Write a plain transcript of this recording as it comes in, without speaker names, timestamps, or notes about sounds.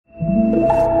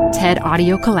TED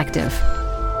Audio Collective.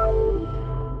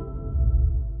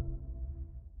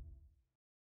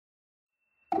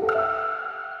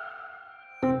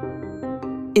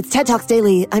 It's TED Talks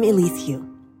Daily. I'm Elise Hu.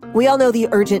 We all know the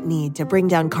urgent need to bring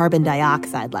down carbon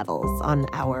dioxide levels on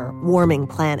our warming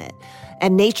planet.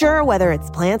 And nature, whether it's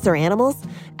plants or animals,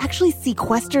 actually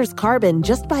sequesters carbon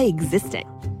just by existing.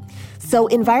 So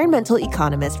environmental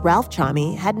economist Ralph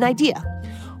Chami had an idea.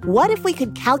 What if we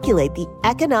could calculate the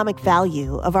economic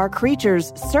value of our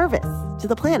creatures' service to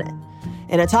the planet?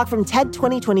 In a talk from TED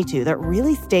 2022 that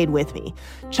really stayed with me,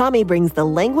 Chami brings the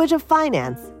language of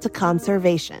finance to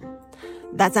conservation.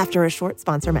 That's after a short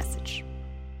sponsor message.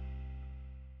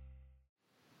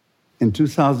 In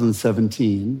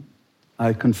 2017,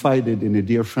 I confided in a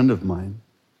dear friend of mine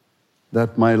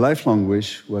that my lifelong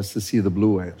wish was to see the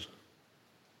blue whale.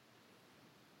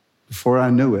 Before I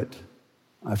knew it,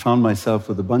 I found myself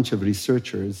with a bunch of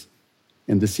researchers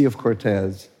in the Sea of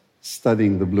Cortez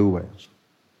studying the blue whale.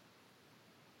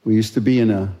 We used to be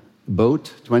in a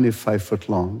boat 25 foot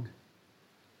long,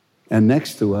 and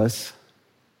next to us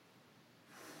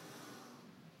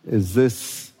is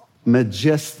this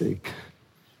majestic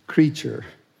creature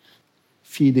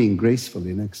feeding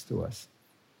gracefully next to us.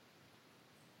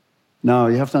 Now,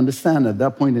 you have to understand, at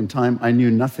that point in time, I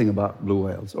knew nothing about blue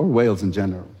whales, or whales in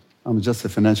general. I'm just a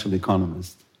financial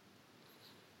economist.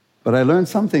 But I learned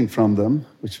something from them,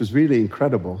 which was really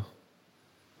incredible.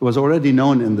 It was already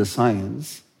known in the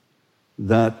science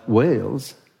that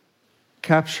whales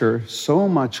capture so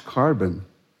much carbon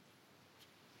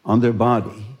on their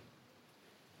body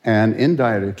and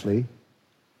indirectly,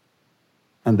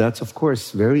 and that's, of course,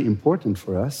 very important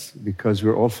for us because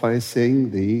we're all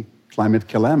facing the climate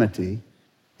calamity,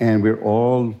 and we're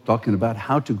all talking about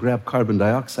how to grab carbon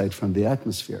dioxide from the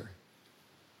atmosphere.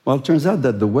 Well, it turns out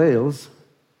that the whales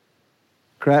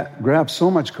grab so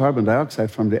much carbon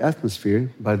dioxide from the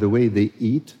atmosphere by the way they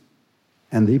eat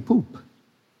and they poop.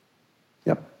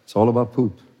 Yep, it's all about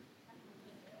poop.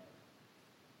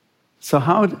 So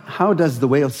how does the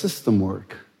whale system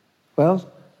work? Well,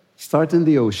 start in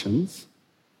the oceans.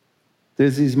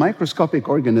 There's these microscopic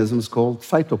organisms called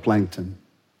phytoplankton.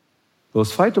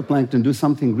 Those phytoplankton do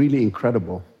something really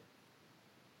incredible.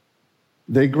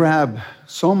 They grab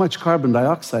so much carbon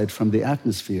dioxide from the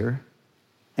atmosphere,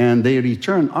 and they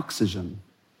return oxygen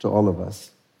to all of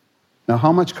us. Now,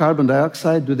 how much carbon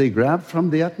dioxide do they grab from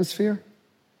the atmosphere?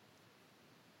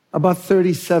 About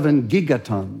 37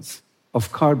 gigatons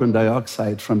of carbon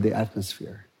dioxide from the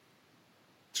atmosphere.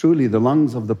 Truly, the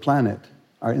lungs of the planet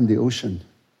are in the ocean.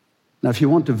 Now, if you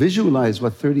want to visualize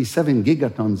what 37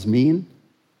 gigatons mean,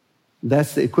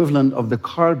 that's the equivalent of the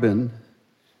carbon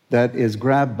that is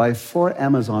grabbed by 4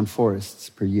 Amazon forests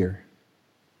per year.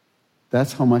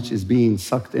 That's how much is being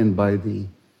sucked in by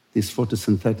these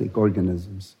photosynthetic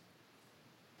organisms.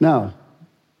 Now,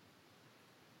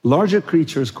 larger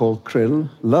creatures called krill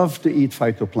love to eat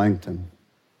phytoplankton,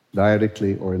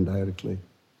 directly or indirectly.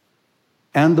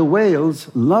 And the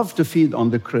whales love to feed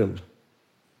on the krill.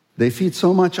 They feed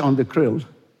so much on the krill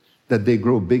that they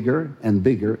grow bigger and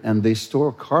bigger, and they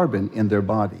store carbon in their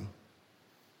body.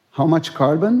 How much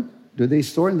carbon do they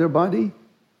store in their body?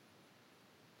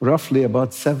 Roughly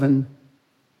about 7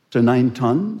 to 9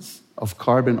 tons of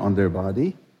carbon on their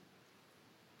body.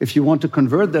 If you want to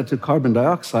convert that to carbon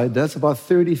dioxide, that's about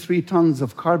 33 tons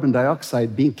of carbon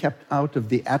dioxide being kept out of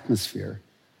the atmosphere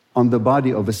on the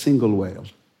body of a single whale.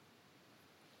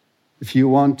 If you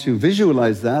want to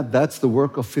visualize that, that's the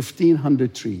work of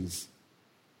 1,500 trees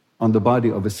on the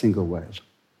body of a single whale.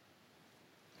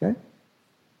 Okay?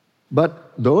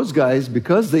 But those guys,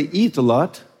 because they eat a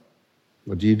lot,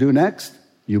 what do you do next?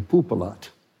 You poop a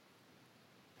lot.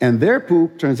 And their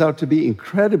poop turns out to be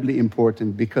incredibly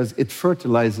important because it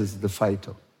fertilizes the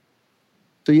phyto.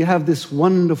 So you have this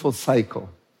wonderful cycle.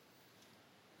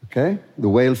 Okay? The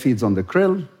whale feeds on the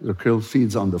krill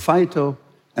feeds on the phyto,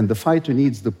 and the phyto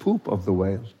needs the poop of the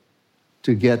whale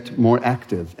to get more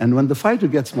active. And when the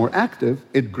phyto gets more active,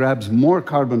 it grabs more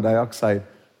carbon dioxide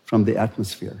from the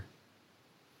atmosphere.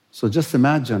 So just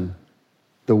imagine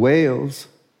the whales,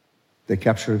 they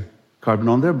capture carbon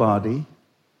on their body.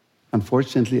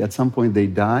 Unfortunately, at some point they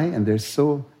die, and they're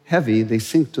so heavy, they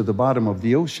sink to the bottom of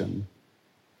the ocean.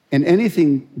 And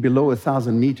anything below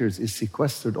 1,000 meters is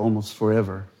sequestered almost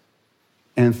forever.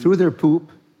 And through their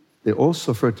poop, they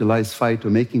also fertilize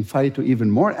phyto, making phyto even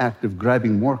more active,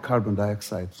 grabbing more carbon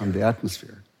dioxide from the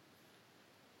atmosphere.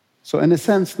 So in a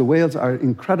sense, the whales are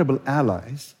incredible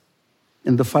allies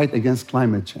in the fight against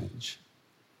climate change.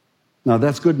 Now,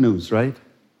 that's good news, right?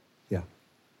 Yeah.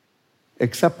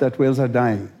 Except that whales are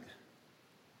dying.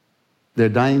 They're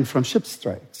dying from ship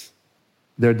strikes.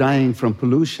 They're dying from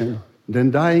pollution. They're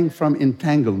dying from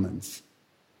entanglements.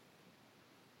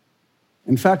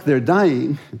 In fact, they're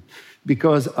dying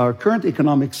because our current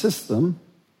economic system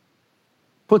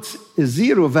puts a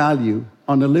zero value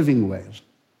on a living whale.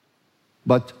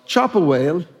 But chop a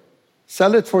whale,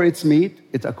 sell it for its meat,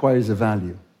 it acquires a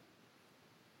value.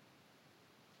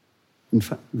 In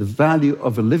fact, the value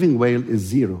of a living whale is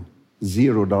zero.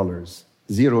 $0.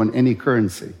 Zero in any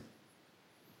currency.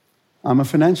 I'm a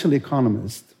financial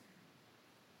economist,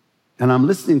 and I'm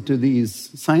listening to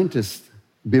these scientists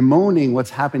bemoaning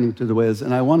what's happening to the whales,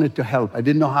 and I wanted to help. I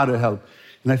didn't know how to help.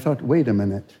 And I thought, wait a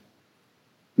minute.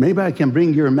 Maybe I can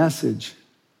bring your message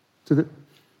to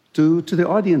the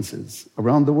audiences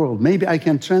around the world. Maybe I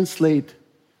can translate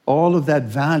all of that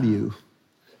value,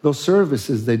 those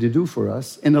services that they do for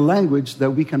us, in a language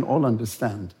that we can all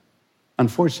understand.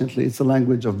 Unfortunately, it's a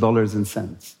language of dollars and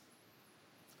cents.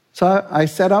 So I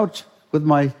set out with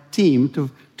my team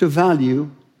to value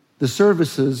the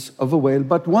services of a whale,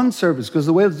 but one service, because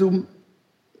the whales do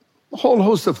a whole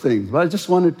host of things. But I just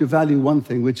wanted to value one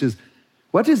thing, which is,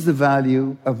 what is the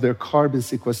value of their carbon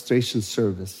sequestration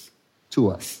service to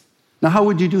us? Now, how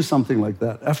would you do something like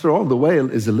that? After all, the whale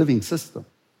is a living system.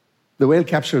 The whale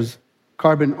captures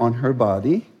carbon on her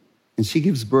body, and she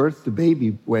gives birth to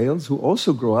baby whales who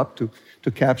also grow up to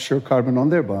capture carbon on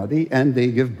their body, and they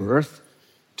give birth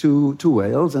to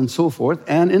whales and so forth,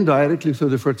 and indirectly through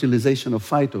the fertilization of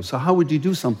phytos. So how would you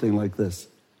do something like this?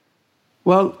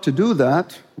 Well, to do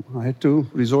that, I had to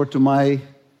resort to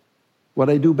what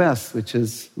I do best, which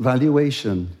is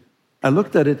valuation. I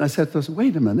looked at it and I said to myself,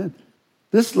 wait a minute,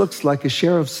 this looks like a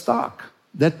share of stock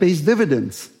that pays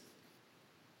dividends.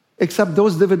 Except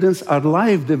those dividends are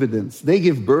live dividends. They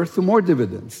give birth to more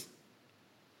dividends.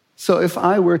 So if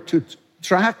I were to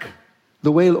track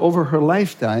the whale over her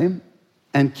lifetime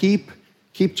and keep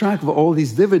track of all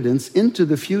these dividends into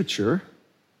the future,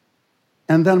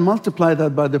 and then multiply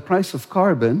that by the price of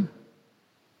carbon,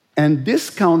 and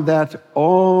discount that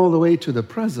all the way to the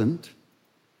present,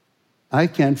 I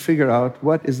can figure out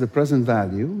what is the present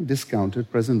value,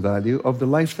 discounted present value, of the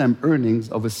lifetime earnings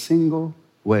of a single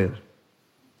whale.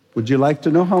 Would you like to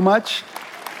know how much?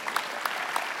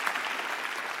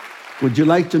 Would you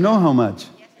like to know how much?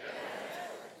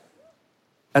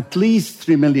 At least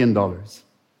 $3 million.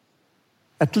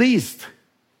 At least.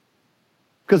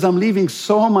 Because I'm leaving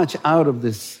so much out of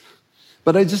this.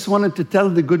 But I just wanted to tell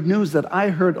the good news that I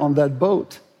heard on that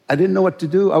boat. I didn't know what to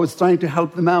do. I was trying to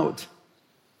help them out.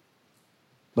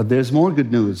 But there's more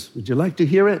good news. Would you like to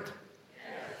hear it?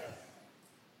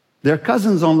 Their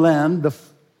cousins on land,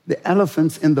 the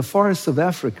elephants in the forests of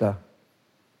Africa,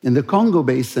 in the Congo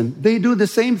Basin, they do the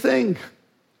same thing.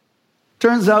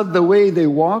 Turns out the way they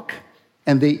walk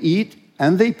and they eat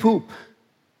and they poop,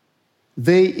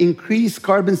 they increase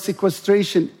carbon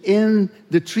sequestration in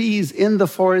the trees, in the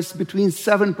forest, between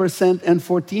 7% and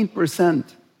 14%.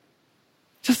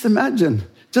 Just imagine,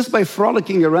 just by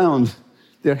frolicking around,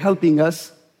 they're helping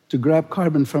us to grab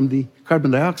carbon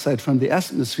dioxide from the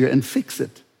atmosphere and fix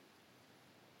it.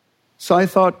 So I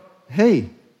thought, hey,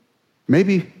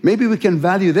 maybe we can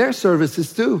value their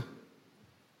services too,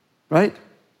 right?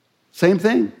 Same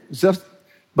thing,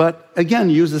 but again,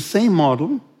 use the same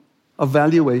model of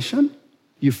valuation.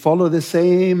 You follow the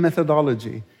same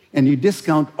methodology, and you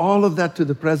discount all of that to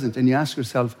the present, and you ask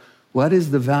yourself, what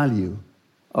is the value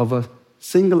of a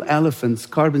single elephant's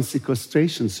carbon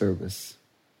sequestration service?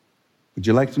 Would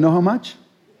you like to know how much?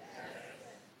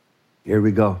 Here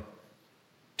we go.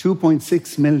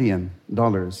 $2.6 million.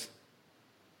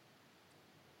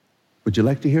 Would you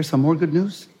like to hear some more good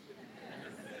news?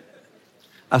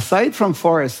 Aside from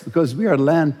forests, because we are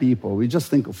land people, we just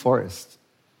think of forests.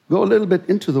 Go a little bit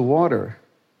into the water.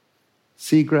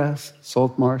 Seagrass,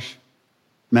 salt marsh,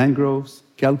 mangroves,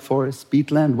 kelp forests,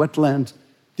 peatland, wetland.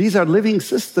 These are living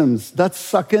systems that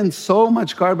suck in so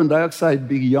much carbon dioxide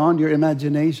beyond your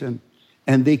imagination.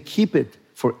 And they keep it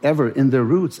forever in their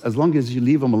roots as long as you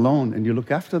leave them alone and you look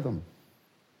after them.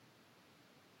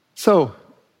 So,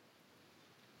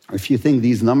 if you think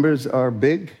these numbers are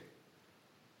big,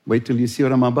 wait till you see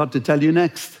what I'm about to tell you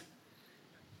next.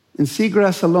 In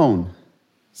seagrass alone,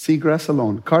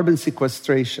 carbon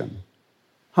sequestration,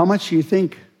 how much do you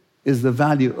think is the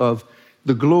value of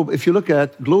the globe? If you look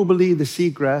at globally the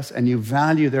seagrass and you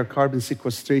value their carbon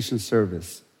sequestration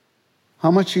service,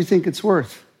 how much do you think it's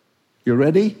worth? You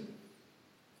ready?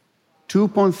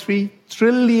 $2.3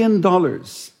 trillion.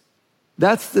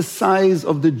 That's the size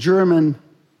of the German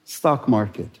stock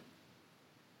market.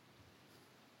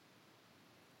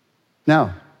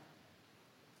 Now,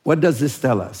 what does this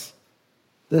tell us?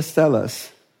 This tells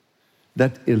us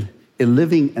that a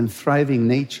living and thriving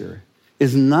nature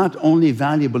is not only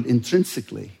valuable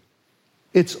intrinsically,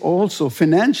 it's also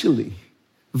financially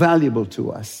valuable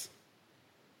to us.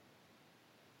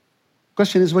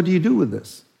 Question is, what do you do with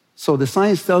this? So the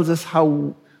science tells us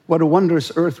what a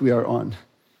wondrous earth we are on.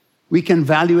 We can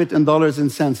value it in dollars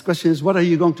and cents. Question is, what are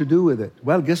you going to do with it?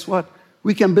 Well, guess what?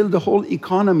 We can build a whole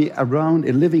economy around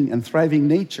a living and thriving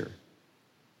nature.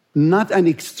 Not an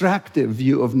extractive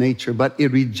view of nature, but a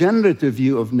regenerative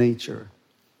view of nature.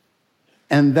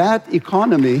 And that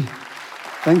economy,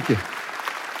 thank you,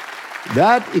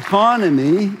 that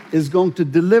economy is going to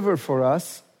deliver for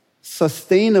us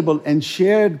sustainable and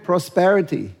shared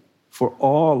prosperity for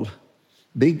all,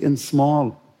 big and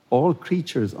small, all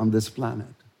creatures on this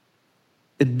planet.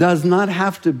 It does not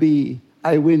have to be,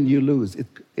 I win, you lose.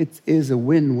 It is a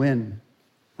win-win.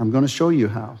 I'm going to show you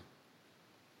how.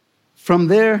 From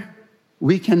there,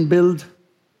 we can build,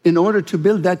 in order to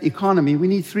build that economy, we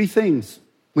need three things.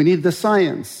 We need the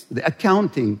science, the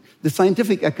accounting, the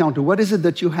scientific accounting. What is it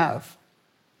that you have?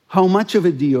 How much of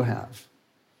it do you have?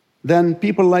 Then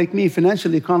people like me,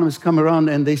 financial economists, come around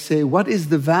and they say, what is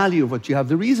the value of what you have?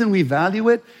 The reason we value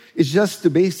it is just to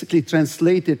basically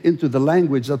translate it into the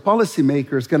language that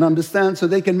policymakers can understand so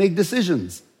they can make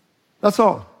decisions. That's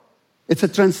all. It's a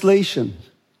translation.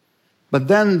 But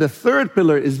then the third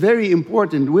pillar is very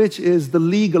important, which is the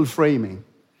legal framing.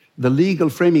 The legal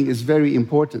framing is very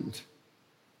important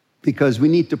because we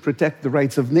need to protect the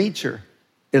rights of nature,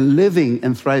 a living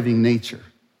and thriving nature.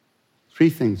 Three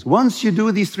things. Once you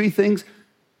do these three things,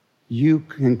 you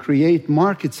can create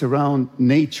markets around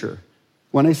nature.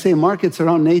 When I say markets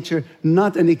around nature,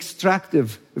 not an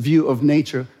extractive view of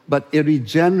nature, but a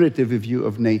regenerative view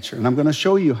of nature. And I'm going to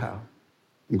show you how.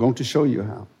 I'm going to show you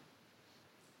how.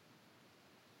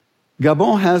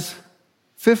 Gabon has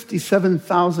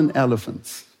 57,000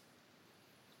 elephants.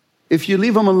 If you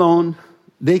leave them alone,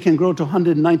 they can grow to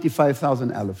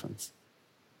 195,000 elephants.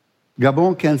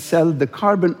 Gabon can sell the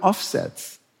carbon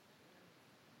offsets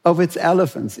of its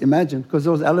elephants. Imagine, because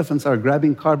those elephants are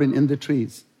grabbing carbon in the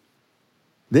trees.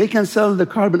 They can sell the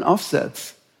carbon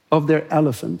offsets of their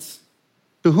elephants.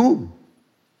 To whom?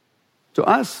 To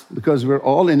us, because we're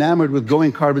all enamored with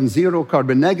going carbon zero,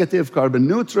 carbon negative, carbon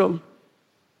neutral.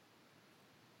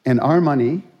 And our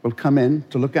money will come in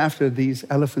to look after these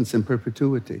elephants in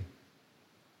perpetuity.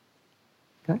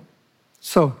 Okay?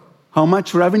 So, how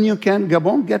much revenue can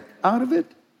Gabon get out of it?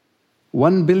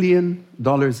 $1 billion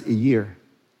a year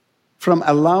from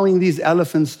allowing these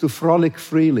elephants to frolic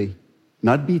freely,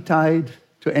 not be tied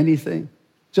to anything.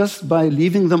 Just by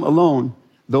leaving them alone,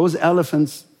 those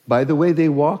elephants, by the way they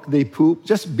walk, they poop,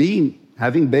 just being,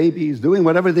 having babies, doing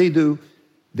whatever they do,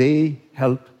 they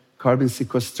help carbon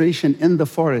sequestration in the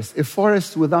forest. A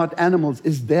forest without animals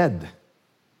is dead.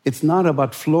 It's not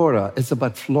about flora, it's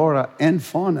about flora and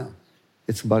fauna.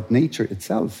 It's about nature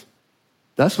itself.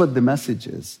 That's what the message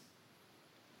is.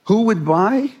 Who would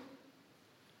buy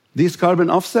these carbon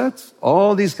offsets?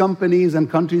 All these companies and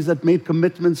countries that made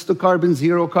commitments to carbon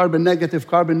zero, carbon negative,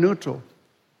 carbon neutral.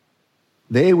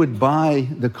 They would buy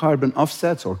the carbon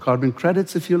offsets or carbon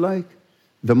credits, if you like.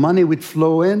 The money would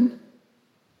flow in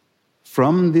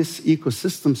from this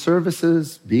ecosystem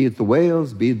services, be it the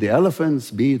whales, be it the elephants,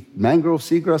 be it mangrove,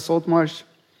 seagrass, salt marsh,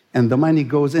 and the money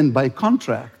goes in by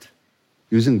contract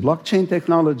using blockchain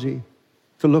technology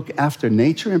to look after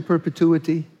nature in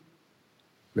perpetuity,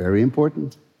 very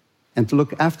important, and to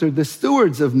look after the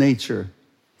stewards of nature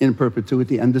in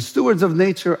perpetuity. And the stewards of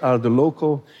nature are the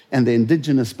local and the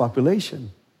indigenous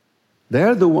population.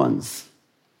 They're the ones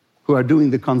who are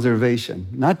doing the conservation,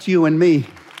 not you and me.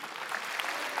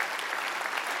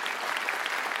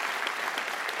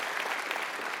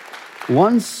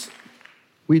 Once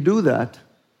we do that,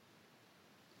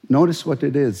 notice what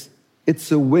it is.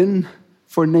 It's a win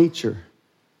for nature.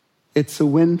 It's a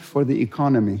win for the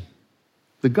economy.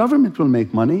 The government will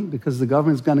make money because the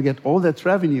government's going to get all that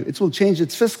revenue. It will change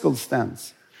its fiscal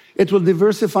stance. It will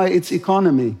diversify its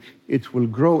economy. It will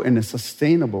grow in a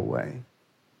sustainable way.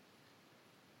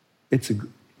 It's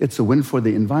a win for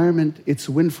the environment. It's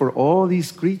a win for all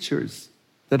these creatures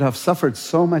that have suffered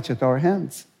so much at our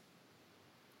hands.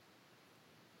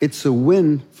 It's a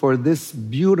win for this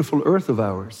beautiful earth of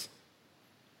ours.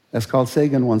 As Carl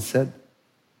Sagan once said,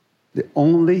 the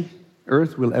only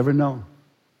earth we'll ever know,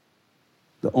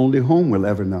 the only home we'll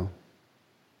ever know.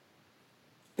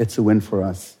 It's a win for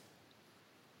us.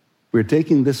 We're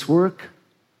taking this work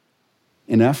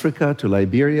in Africa to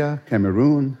Liberia,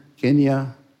 Cameroon,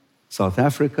 Kenya, South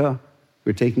Africa.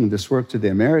 We're taking this work to the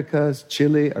Americas,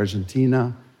 Chile,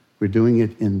 Argentina. We're doing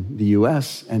it in the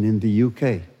US and in the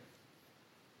UK.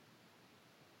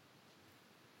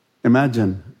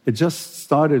 Imagine, it just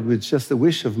started with just a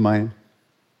wish of mine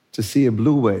to see a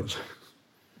blue whale.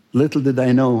 Little did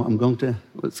I know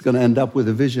it's going to end up with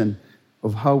a vision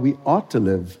of how we ought to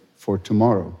live for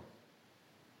tomorrow.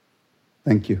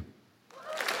 Thank you.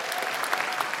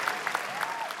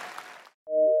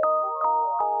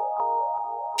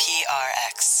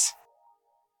 PRX.